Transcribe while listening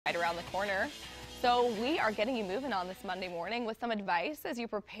around the corner. So we are getting you moving on this Monday morning with some advice as you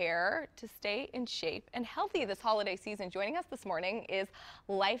prepare to stay in shape and healthy this holiday season. Joining us this morning is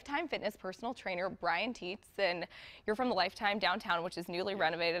Lifetime Fitness personal trainer Brian Tietz, and you're from the Lifetime downtown, which is newly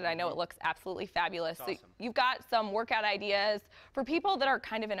renovated. I know it looks absolutely fabulous. Awesome. So you've got some workout ideas for people that are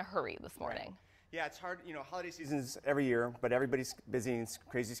kind of in a hurry this morning. Yeah, it's hard, you know, holiday season's every year, but everybody's busy and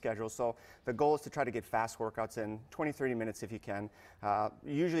crazy schedules. So the goal is to try to get fast workouts in 20, 30 minutes if you can.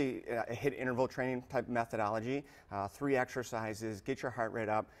 Usually a HIIT interval training type methodology, 3 exercises, get your heart rate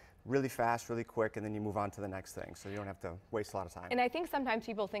up really fast, really quick, and then you move on to the next thing. So you don't have to waste a lot of time. And I think sometimes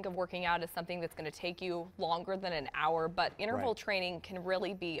people think of working out as something that's going to take you longer than an hour, but interval training can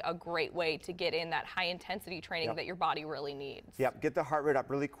really be a great way to get in that high intensity training that your body really needs. Yep, get the heart rate up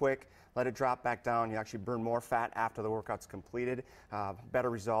really quick, let it drop back down. You actually burn more fat after the workout's completed.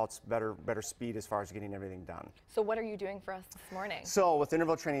 Better results, better speed as far as getting everything done. So what are you doing for us this morning? So with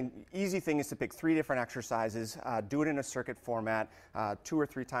interval training, easy thing is to pick 3 different exercises, do it in a circuit format, 2 or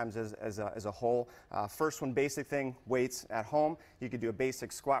 3 times as a whole. First one, basic thing, weights at home. You could do a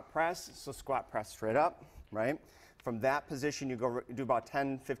basic squat press, so squat press straight up, right? From that position, you do about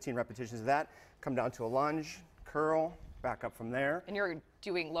 10, 15 repetitions of that, come down to a lunge, curl, back up from there. And you're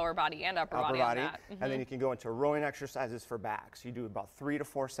doing lower body and upper body on that. And then you can go into rowing exercises for back. So you do about 3 to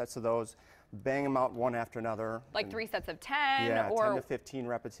 4 sets of those, bang them out one after another. Like 3 sets of 10? Yeah, or 10 to 15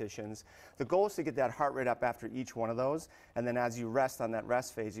 repetitions. The goal is to get that heart rate up after each one of those, and then as you rest on that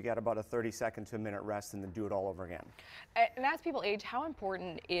rest phase, you got about a 30-second to a minute rest, and then do it all over again. And as people age, how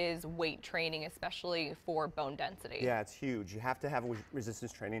important is weight training, especially for bone density? Yeah, it's huge. You have to have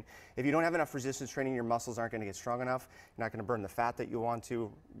resistance training. If you don't have enough resistance training, your muscles aren't going to get strong enough. You're not going to burn the fat that you want to.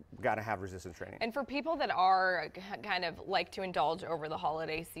 Got to have resistance training. And for people that are kind of like to indulge over the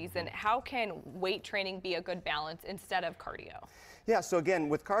holiday season, how can weight training be a good balance instead of cardio? Yeah, so again,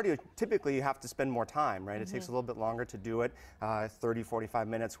 with cardio, typically you have to spend more time, right? It takes a little bit longer to do it, 30, 45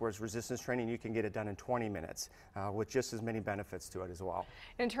 minutes, whereas resistance training, you can get it done in 20 minutes with just as many benefits to it as well.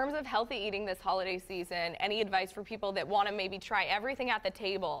 In terms of healthy eating this holiday season, any advice for people that want to maybe try everything at the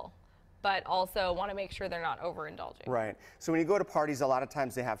table, but also want to make sure they're not overindulging? Right. So when you go to parties, a lot of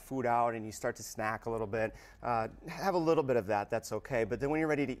times they have food out and you start to snack a little bit. Have a little bit of that, that's okay. But then when you're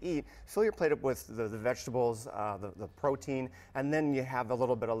ready to eat, fill your plate up with the vegetables, the protein, and then you have a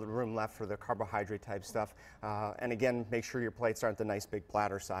little bit of room left for the carbohydrate type stuff. And again, make sure your plates aren't the nice big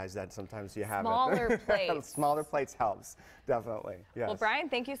platter size that sometimes you have. Smaller plates. Smaller plates helps, definitely. Yes. Well, Brian,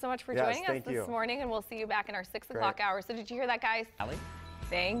 thank you so much for joining us this morning, and we'll see you back in our 6 o'clock hour. So did you hear that, guys? Allie?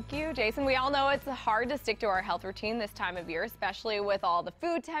 Thank you, Jason. We all know it's hard to stick to our health routine this time of year, especially with all the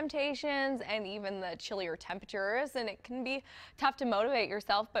food temptations and even the chillier temperatures, and it can be tough to motivate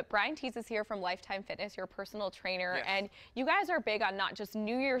yourself. But Brian Tietz is here from Lifetime Fitness, your personal trainer, and you guys are big on not just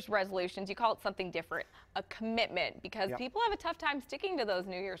New Year's resolutions, you call it something different, a commitment, because people have a tough time sticking to those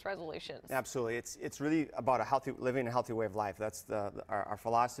New Year's resolutions. Absolutely. It's really about living a healthy way of life. That's our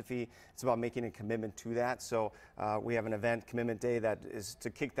philosophy. It's about making a commitment to that. So we have an event, Commitment Day, that is to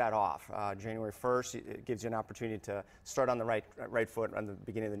kick that off. January 1st, it gives you an opportunity to start on the right foot on the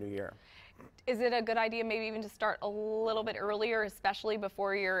beginning of the new year. Is it a good idea maybe even to start a little bit earlier, especially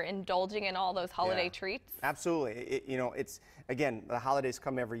before you're indulging in all those holiday treats? Absolutely. It's again, the holidays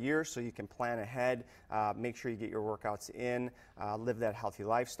come every year, so you can plan ahead, make sure you get your workouts in, live that healthy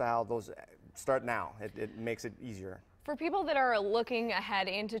lifestyle. Those start now. It makes it easier. For people that are looking ahead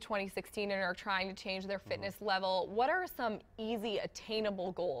into 2016 and are trying to change their fitness level, what are some easy,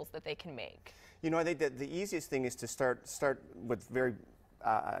 attainable goals that they can make? You know, I think that the easiest thing is to start with very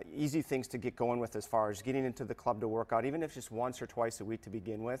easy things to get going with, as far as getting into the club to work out, even if just once or twice a week to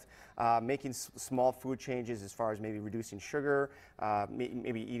begin with. Making small food changes, as far as maybe reducing sugar,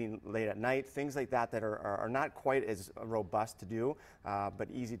 maybe eating late at night, things like that are not quite as robust to do, but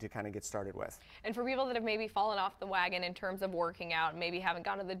easy to kind of get started with. And for people that have maybe fallen off the wagon in terms of working out, maybe haven't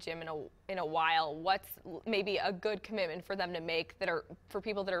gone to the gym in a while, what's maybe a good commitment for them to make for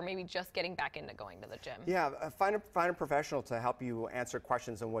people that are maybe just getting back into going to the gym? Yeah, find a professional to help you answer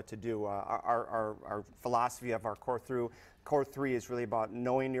questions on what to do. Our philosophy of our Core 3 is really about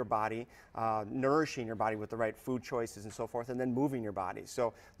knowing your body, nourishing your body with the right food choices and so forth, and then moving your body.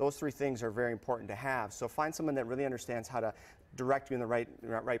 So those 3 things are very important to have. So find someone that really understands how to direct you in the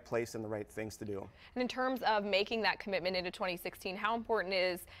right place and the right things to do. And in terms of making that commitment into 2016, how important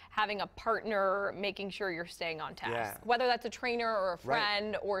is having a partner, making sure you're staying on task? Whether that's a trainer or a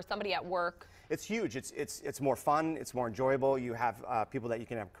friend or somebody at work. It's huge. It's more fun. It's more enjoyable. You have people that you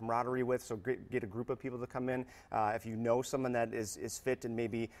can have camaraderie with. So get a group of people to come in. If you know someone that is fit and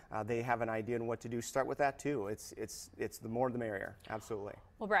maybe they have an idea on what to do, start with that too. It's the more the merrier. Absolutely.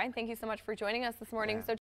 Well, Brian, thank you so much for joining us this morning. Yeah. So